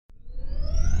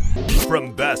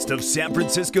From Best of San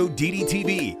Francisco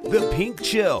DDTV, The Pink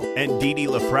Chill, and Dee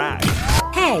LaFrac.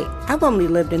 Hey, I've only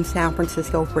lived in San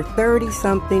Francisco for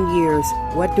 30-something years.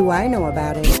 What do I know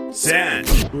about it? San.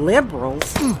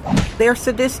 Liberals? They're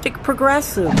sadistic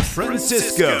progressives.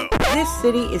 Francisco. This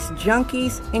city is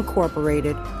Junkies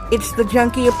Incorporated. It's the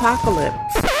junkie apocalypse.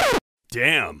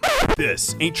 Damn,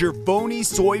 this ain't your phony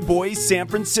soy boy San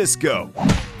Francisco.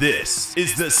 This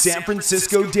is the San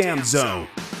Francisco Dam Zone.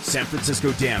 San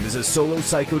Francisco Dam is a solo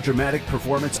psychodramatic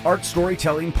performance art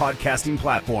storytelling podcasting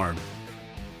platform.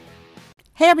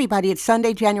 Hey everybody, it's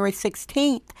Sunday, January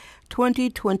 16th,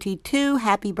 2022.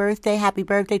 Happy birthday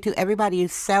to everybody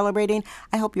who's celebrating.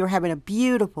 I hope you're having a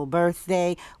beautiful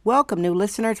birthday. Welcome new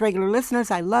listeners, regular listeners.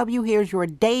 I love you. Here's your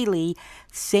daily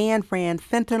San Fran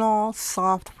fentanyl,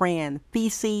 soft Fran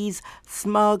feces,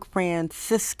 smug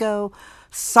Francisco,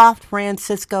 soft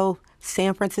Francisco,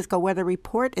 San Francisco weather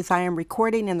report as I am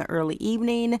recording in the early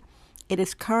evening. It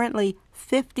is currently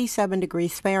 57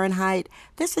 degrees Fahrenheit.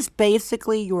 This is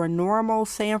basically your normal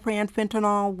San Fran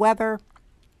fentanyl weather.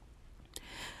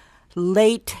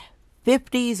 Late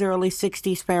 50s, early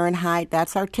 60s Fahrenheit.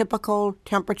 That's our typical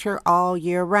temperature all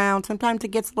year round. Sometimes it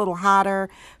gets a little hotter.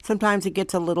 Sometimes it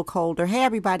gets a little colder. Hey,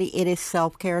 everybody, it is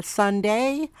Self-Care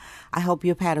Sunday. I hope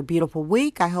you've had a beautiful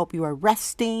week. I hope you are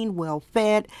resting,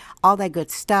 well-fed, all that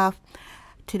good stuff.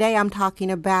 Today I'm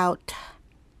talking about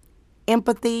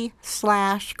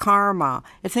empathy/karma.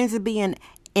 It seems to be an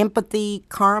empathy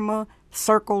karma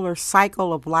circle or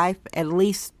cycle of life. At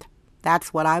least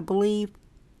that's what I believe.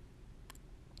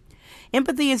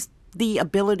 Empathy is the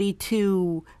ability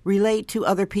to relate to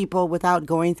other people without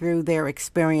going through their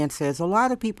experiences. A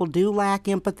lot of people do lack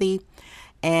empathy,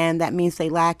 and that means they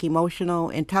lack emotional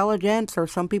intelligence, or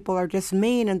some people are just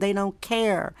mean and they don't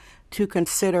care to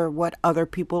consider what other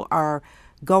people are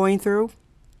going through.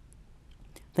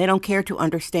 They don't care to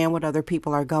understand what other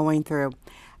people are going through.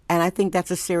 And I think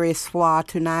that's a serious flaw,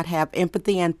 to not have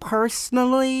empathy. And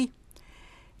personally,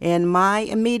 in my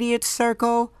immediate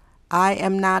circle, I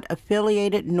am not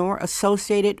affiliated nor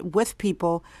associated with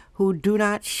people who do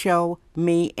not show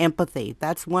me empathy.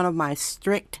 That's one of my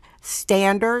strict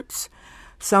standards.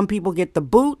 Some people get the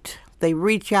boot. They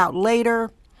reach out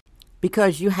later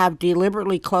because you have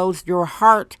deliberately closed your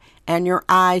heart and your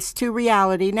eyes to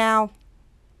reality. Now,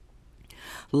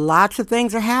 lots of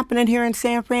things are happening here in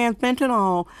San Fran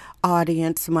fentanyl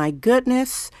audience. My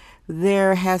goodness,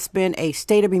 there has been a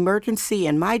state of emergency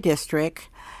in my district.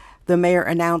 The mayor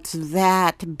announced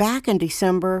that back in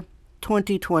December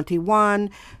 2021.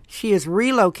 She is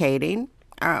relocating.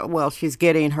 She's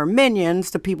getting her minions,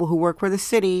 the people who work for the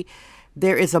city.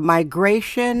 There is a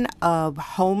migration of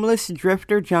homeless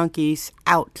drifter junkies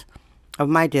out of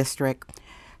my district.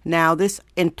 Now, this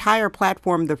entire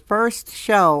platform, the first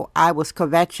show, I was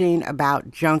kvetching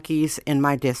about junkies in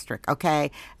my district,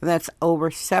 okay? That's over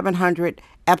 700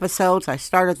 episodes. I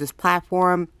started this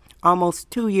platform almost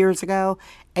 2 years ago,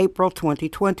 April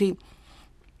 2020.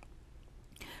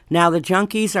 Now, the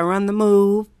junkies are on the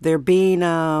move. They're being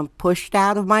pushed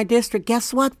out of my district.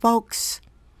 Guess what, folks?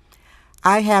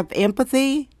 I have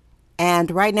empathy,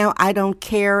 and right now I don't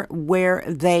care where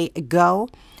they go.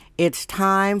 It's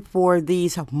time for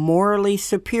these morally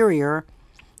superior,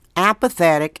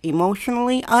 apathetic,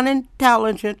 emotionally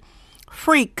unintelligent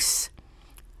freaks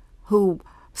who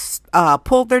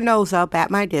pull their nose up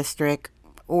at my district,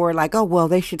 or like, oh, well,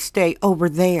 they should stay over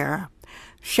there.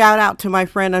 Shout out to my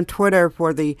friend on Twitter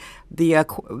for that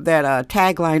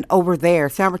tagline, over there.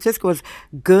 San Francisco is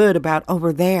good about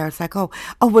over there. It's like, oh,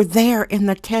 over there in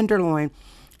the Tenderloin.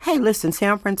 Hey, listen,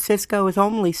 San Francisco is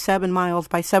only 7 miles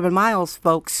by 7 miles,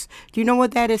 folks. Do you know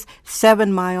what that is?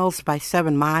 7 miles by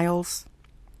 7 miles.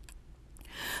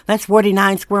 That's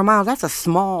 49 square miles. That's a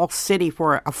small city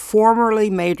for a formerly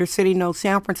major city. No,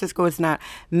 San Francisco is not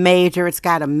major.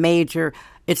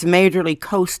 It's majorly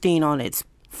coasting on its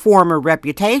former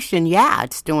reputation. Yeah,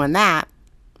 it's doing that.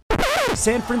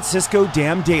 San Francisco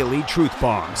Dam Daily Truth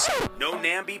Bombs. No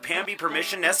namby-pamby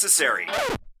permission necessary.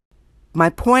 My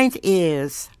point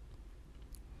is,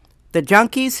 the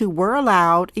junkies who were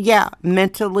allowed,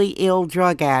 mentally ill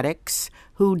drug addicts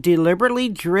who deliberately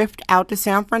drift out to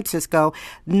San Francisco.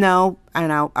 No,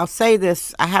 and I'll say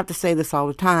this, I have to say this all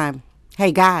the time.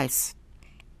 Hey guys,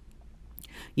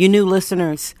 you new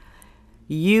listeners,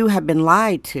 you have been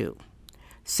lied to.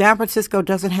 San Francisco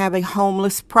doesn't have a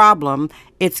homeless problem.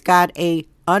 It's got a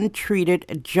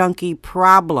untreated junkie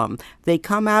problem. They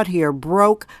come out here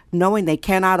broke, knowing they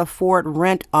cannot afford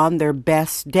rent on their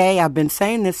best day. I've been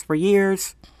saying this for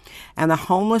years. And the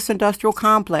homeless industrial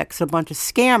complex, a bunch of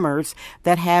scammers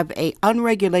that have a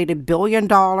unregulated $1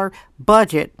 billion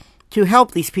budget to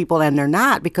help these people, and they're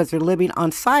not because they're living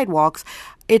on sidewalks.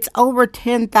 It's over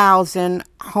 10,000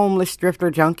 homeless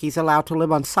drifter junkies allowed to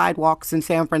live on sidewalks in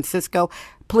San Francisco.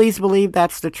 Please believe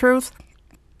that's the truth.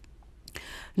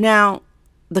 Now,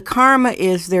 the karma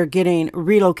is they're getting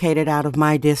relocated out of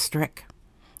my district,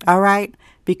 all right,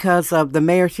 because of the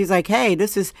mayor. She's like, hey,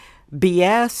 this is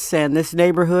BS, and this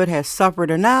neighborhood has suffered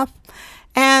enough.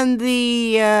 And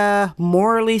the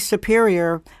morally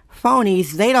superior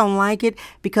phonies, they don't like it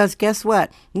because guess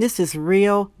what? This is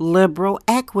real liberal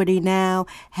equity now,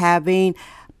 having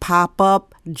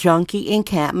pop-up junkie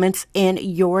encampments in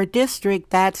your district.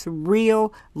 That's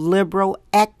real liberal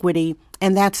equity,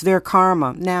 and that's their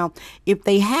karma. Now, if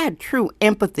they had true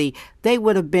empathy, they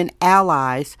would have been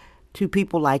allies to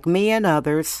people like me and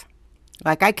others.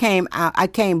 Like I came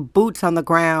boots on the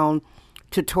ground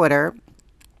to Twitter.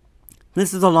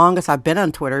 This is the longest I've been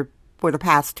on Twitter, for the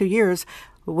past 2 years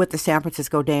with the San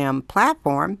Francisco Dam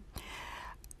platform.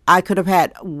 I could have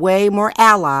had way more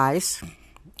allies,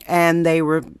 and they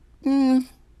were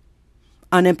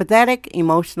unempathetic,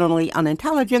 emotionally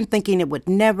unintelligent, thinking it would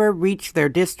never reach their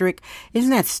district.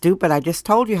 Isn't that stupid? I just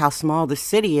told you how small the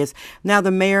city is. Now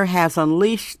the mayor has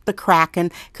unleashed the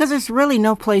Kraken because there's really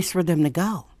no place for them to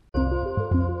go.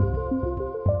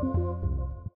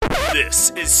 This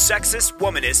is sexist,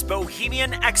 womanist,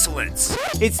 bohemian excellence.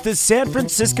 It's the San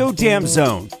Francisco Dam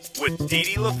Zone with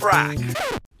Didi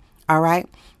LaFrac. All right?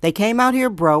 They came out here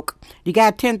broke. You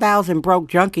got 10,000 broke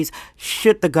junkies.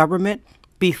 Should the government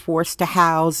be forced to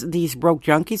house these broke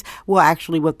junkies? Well,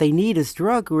 actually, what they need is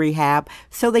drug rehab,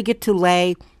 so they get to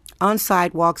lay on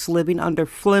sidewalks living under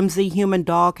flimsy human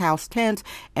doghouse tents.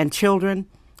 And children,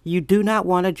 you do not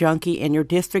want a junkie in your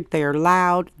district. They are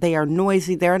loud. They are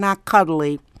noisy. They're not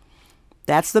cuddly.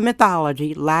 That's the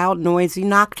mythology. Loud, noisy,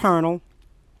 nocturnal.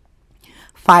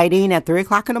 Fighting at 3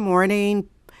 o'clock in the morning.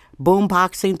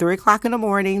 Boomboxing 3 o'clock in the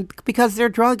morning because they're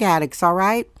drug addicts, all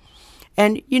right?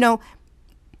 And, you know,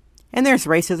 and there's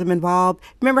racism involved.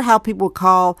 Remember how people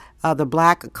call the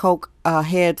black coke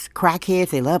heads crackheads?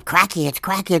 They love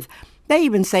crackheads. They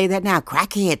even say that now,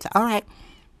 crackheads, all right.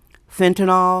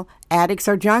 Fentanyl addicts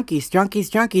are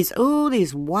junkies. Ooh,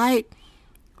 these white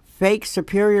fake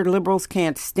superior liberals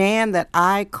can't stand that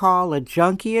I call a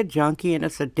junkie, and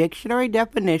it's a dictionary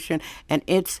definition, and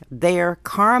it's their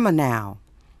karma now.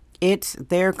 It's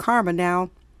their karma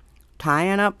now.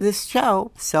 Tying up this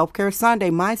show, Self-Care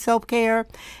Sunday, my self-care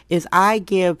is I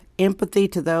give empathy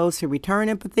to those who return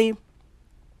empathy.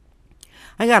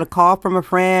 I got a call from a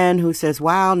friend who says,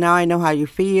 wow, now I know how you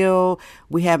feel.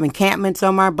 We have encampments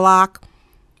on my block.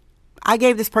 I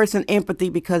gave this person empathy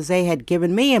because they had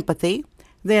given me empathy.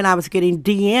 Then I was getting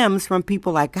DMs from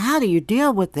people like, how do you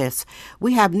deal with this?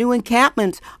 We have new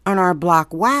encampments on our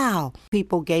block. Wow.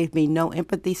 People gave me no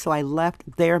empathy, so I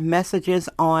left their messages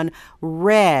on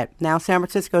red. Now San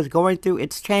Francisco is going through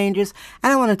its changes.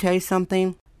 And I want to tell you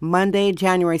something. Monday,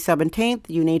 January 17th,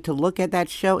 you need to look at that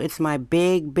show. It's my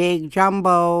big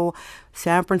jumbo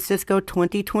San Francisco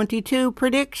 2022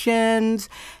 predictions.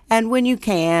 And when you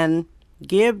can,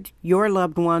 give your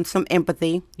loved ones some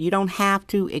empathy. You don't have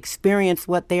to experience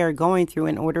what they are going through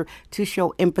in order to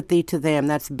show empathy to them.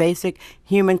 That's basic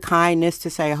human kindness,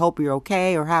 to say, I hope you're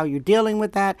okay, or how you're dealing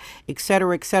with that,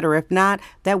 etc., etc. If not,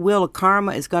 that wheel of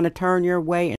karma is going to turn your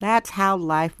way. And that's how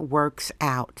life works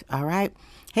out. All right.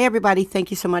 Hey, everybody.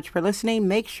 Thank you so much for listening.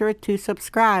 Make sure to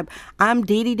subscribe. I'm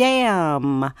Didi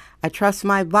Dam. I trust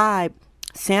my vibe.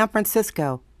 San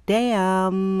Francisco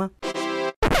Dam.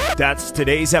 That's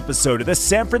today's episode of the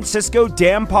San Francisco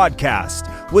Dam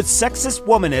Podcast with sexist,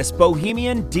 womanist,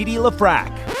 bohemian Didi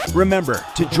LaFrac. Remember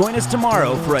to join us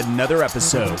tomorrow for another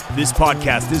episode. This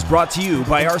podcast is brought to you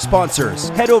by our sponsors.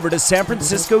 Head over to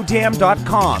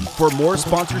sanfranciscodam.com for more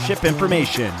sponsorship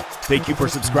information. Thank you for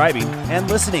subscribing and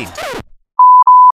listening.